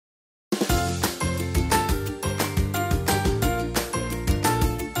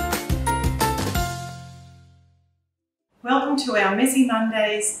Welcome to our Messy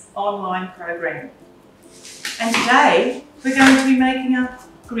Mondays online program. And today we're going to be making a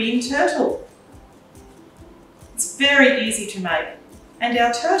green turtle. It's very easy to make, and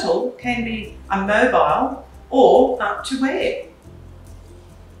our turtle can be a mobile or up to wear.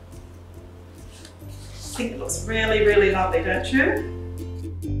 I think it looks really, really lovely, don't you?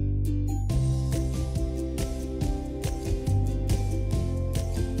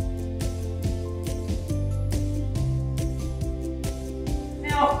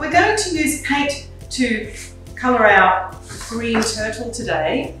 Now, we're going to use paint to colour our green turtle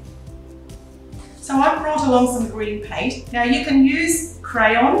today. So I've brought along some green paint. Now you can use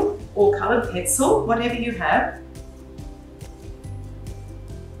crayon or coloured pencil, whatever you have.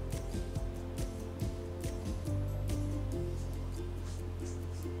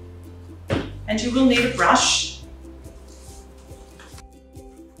 And you will need a brush.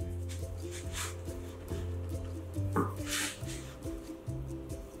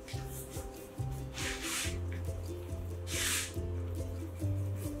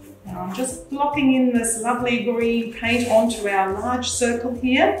 Now I'm just blocking in this lovely green paint onto our large circle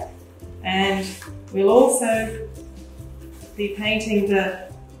here, and we'll also be painting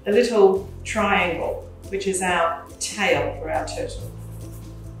the little triangle, which is our tail for our turtle.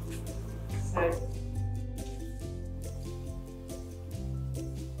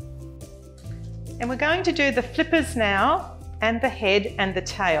 And we're going to do the flippers now, and the head and the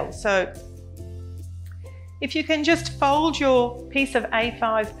tail. So if you can just fold your piece of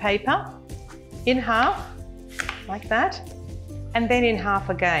A5 paper in half, like that, and then in half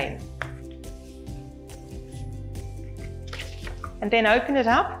again. And then open it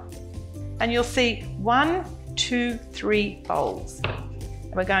up, and you'll see 1, 2, 3 folds.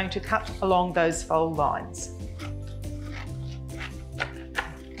 And we're going to cut along those fold lines.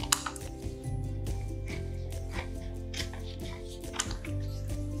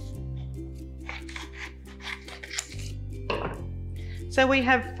 So we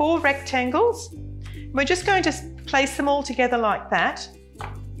have 4 rectangles. We're just going to place them all together like that.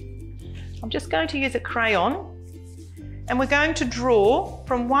 I'm just going to use a crayon, and we're going to draw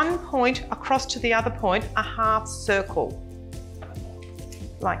from one point across to the other point a half circle,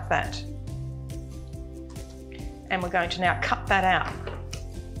 like that. And we're going to now cut that out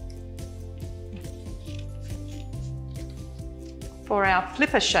for our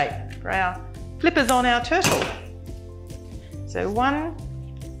flipper shape, for our flippers on our turtle. So 1,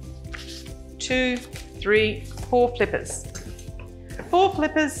 2, 3, 4 flippers. 4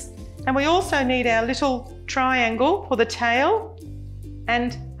 flippers, and we also need our little triangle for the tail.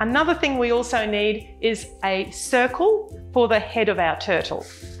 And another thing we also need is a circle for the head of our turtle.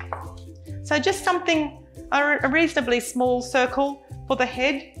 So just something, a reasonably small circle for the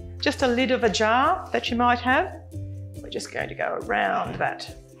head, just a lid of a jar that you might have. We're just going to go around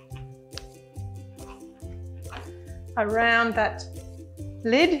that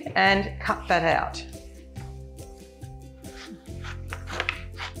lid and cut that out.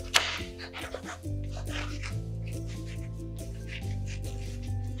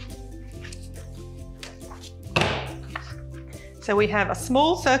 So we have a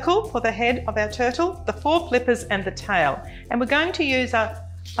small circle for the head of our turtle, the 4 flippers and the tail. And we're going to use a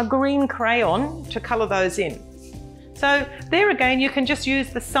green crayon to colour those in. So there again, you can just use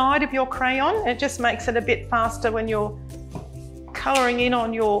the side of your crayon. It just makes it a bit faster when you're colouring in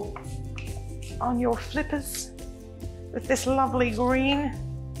on your flippers with this lovely green.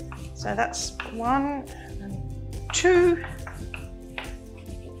 So that's 1 and 2.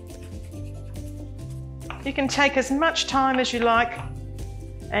 You can take as much time as you like,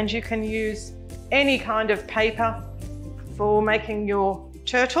 and you can use any kind of paper for making your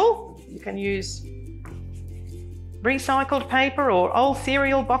turtle. You can use recycled paper or old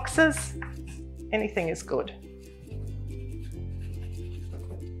cereal boxes. Anything is good.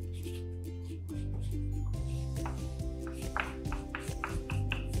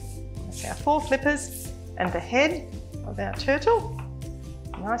 That's our 4 flippers and the head of our turtle.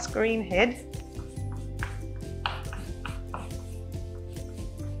 Nice green head.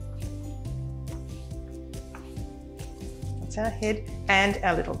 That's our head and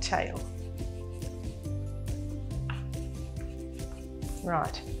our little tail.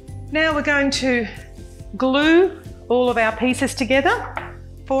 Right, now we're going to glue all of our pieces together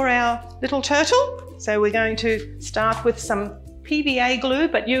for our little turtle. So we're going to start with some PVA glue,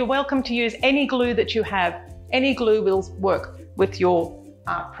 but you're welcome to use any glue that you have. Any glue will work with your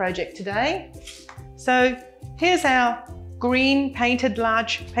art project today. So here's our green painted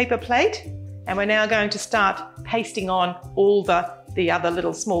large paper plate, and we're now going to start pasting on all the other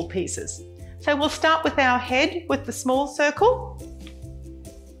little small pieces. So we'll start with our head with the small circle.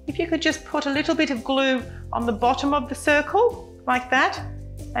 If you could just put a little bit of glue on the bottom of the circle, like that,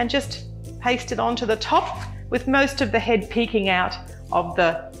 and just paste it onto the top, with most of the head peeking out of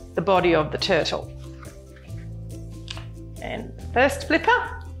the body of the turtle. And first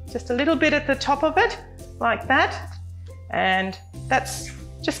flipper, just a little bit at the top of it, like that. And that's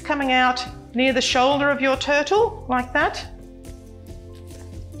just coming out near the shoulder of your turtle, like that.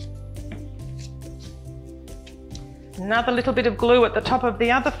 Another little bit of glue at the top of the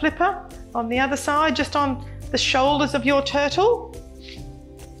other flipper, on the other side, just on the shoulders of your turtle.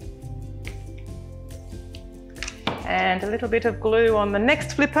 And a little bit of glue on the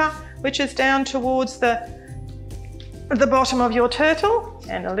next flipper, which is down towards the bottom of your turtle,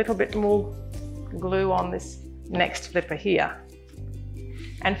 and a little bit more glue on this next flipper here.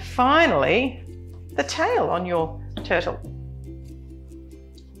 And finally, the tail on your turtle.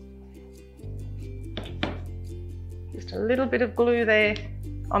 Just a little bit of glue there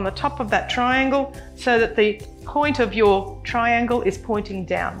on the top of that triangle so that the point of your triangle is pointing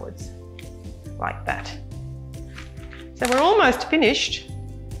downwards, like that. So we're almost finished.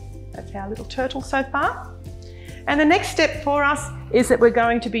 That's our little turtle so far. And the next step for us is that we're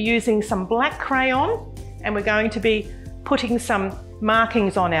going to be using some black crayon, and we're going to be putting some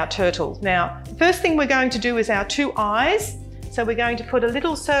markings on our turtles. Now, the first thing we're going to do is our two eyes. So we're going to put a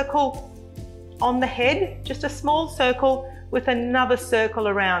little circle on the head, just a small circle with another circle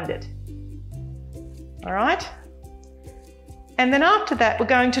around it. All right? And then after that, we're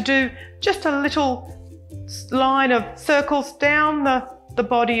going to do just a little line of circles down the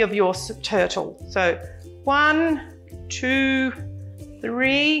body of your turtle. So 1, 2,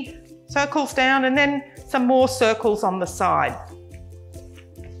 3 circles down, and then some more circles on the side.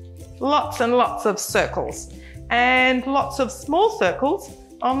 Lots and lots of circles, and lots of small circles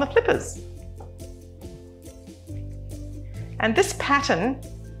on the flippers. And this pattern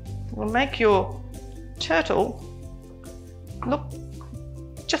will make your turtle look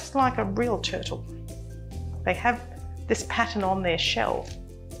just like a real turtle. They have this pattern on their shell,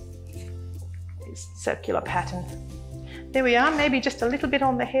 this circular pattern. There we are, maybe just a little bit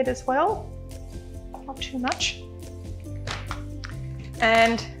on the head as well, not too much.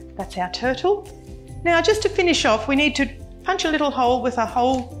 And that's our turtle. Now, just to finish off, we need to punch a little hole with a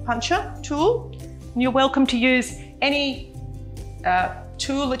hole puncher tool. And you're welcome to use any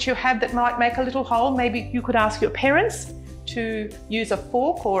tool that you have that might make a little hole. Maybe you could ask your parents to use a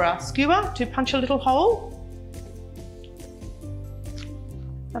fork or a skewer to punch a little hole.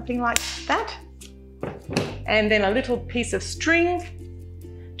 Something like that. And then a little piece of string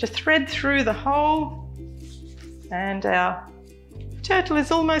to thread through the hole, and our turtle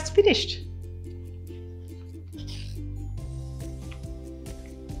is almost finished.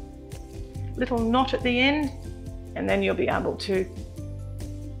 Little knot at the end, and then you'll be able to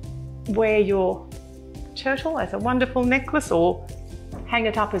wear your turtle as a wonderful necklace or hang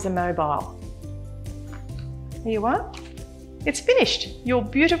it up as a mobile. There you are. It's finished. Your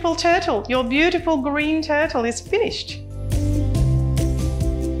beautiful turtle, your beautiful green turtle is finished.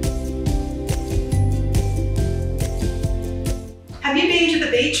 Have you been to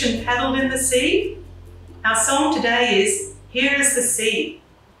the beach and paddled in the sea? Our song today is Here is the Sea.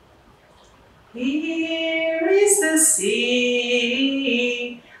 Here is the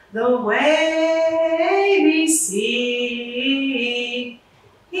sea, the wavy sea.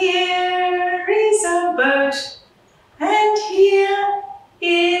 Here is a boat, and here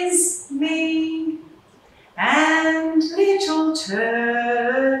is me, and little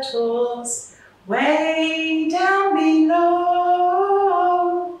turtles way down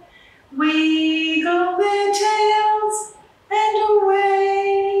below wiggle their tails and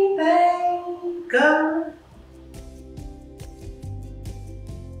away they go.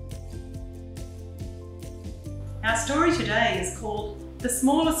 Our story today is called The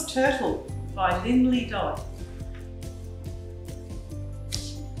Smallest Turtle by Lindley Dodd.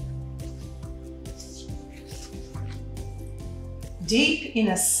 Deep in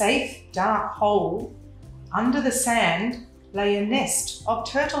a safe, dark hole, under the sand, lay a nest of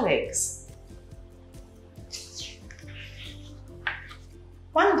turtle eggs.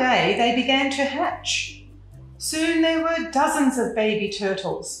 One day they began to hatch. Soon there were dozens of baby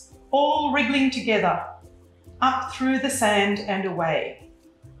turtles, all wriggling together, up through the sand and away.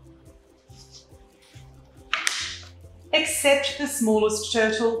 Except the smallest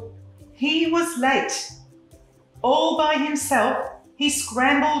turtle. He was late. All by himself, he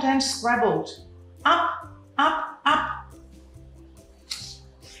scrambled and scrabbled, up, up, up,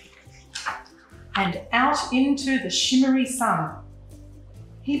 and out into the shimmery sun.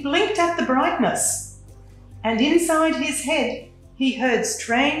 He blinked at the brightness, and inside his head he heard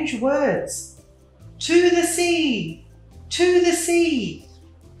strange words. To the sea! To the sea!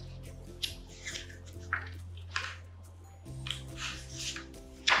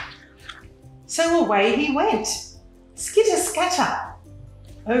 So away he went, skitter-scatter,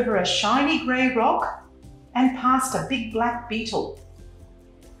 over a shiny grey rock and past a big black beetle.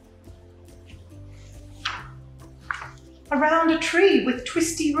 Around a tree with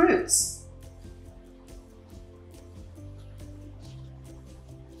twisty roots.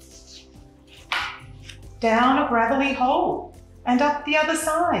 Down a gravelly hole and up the other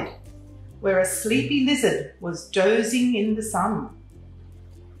side, where a sleepy lizard was dozing in the sun.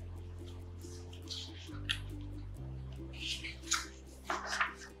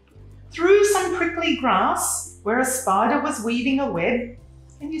 Through some prickly grass, where a spider was weaving a web.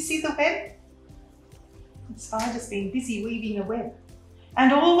 Can you see the web? The spider's been busy weaving a web.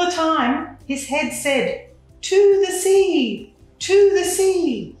 And all the time, his head said, to the sea, to the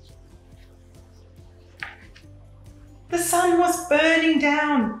sea. The sun was burning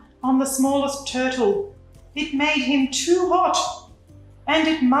down on the smallest turtle. It made him too hot, and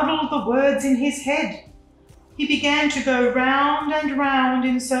it muddled the words in his head. He began to go round and round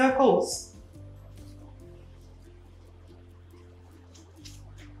in circles.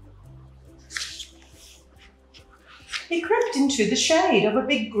 He crept into the shade of a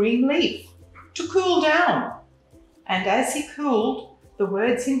big green leaf to cool down, and as he cooled, the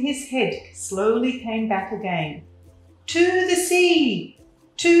words in his head slowly came back again. To the sea!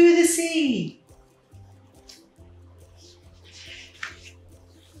 To the sea!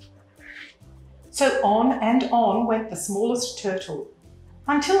 So on and on went the smallest turtle,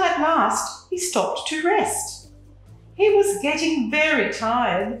 until at last he stopped to rest. He was getting very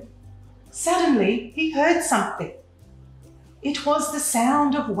tired. Suddenly he heard something. It was the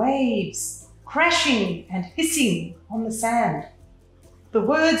sound of waves, crashing and hissing on the sand. The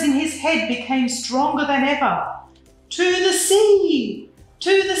words in his head became stronger than ever. To the sea!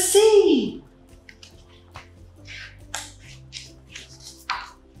 To the sea!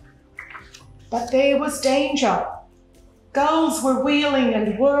 But there was danger. Gulls were wheeling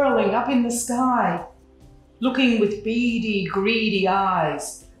and whirling up in the sky, looking with beady, greedy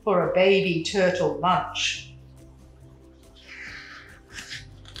eyes for a baby turtle lunch.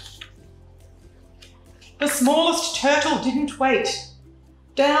 The smallest turtle didn't wait.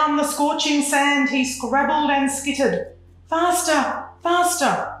 Down the scorching sand he scrabbled and skittered. Faster,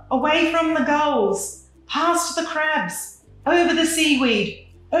 faster, away from the gulls, past the crabs, over the seaweed,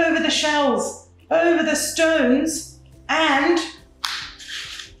 over the shells, over the stones, and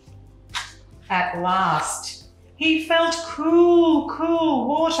at last he felt cool, cool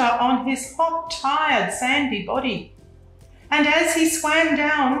water on his hot, tired, sandy body. And as he swam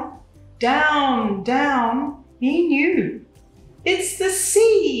down, down, down, he knew. It's the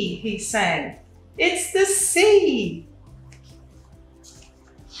sea, he sang. It's the sea.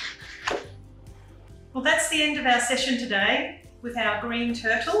 Well, that's the end of our session today with our green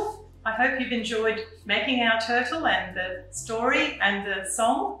turtle. I hope you've enjoyed making our turtle and the story and the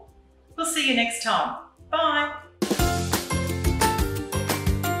song. We'll see you next time. Bye.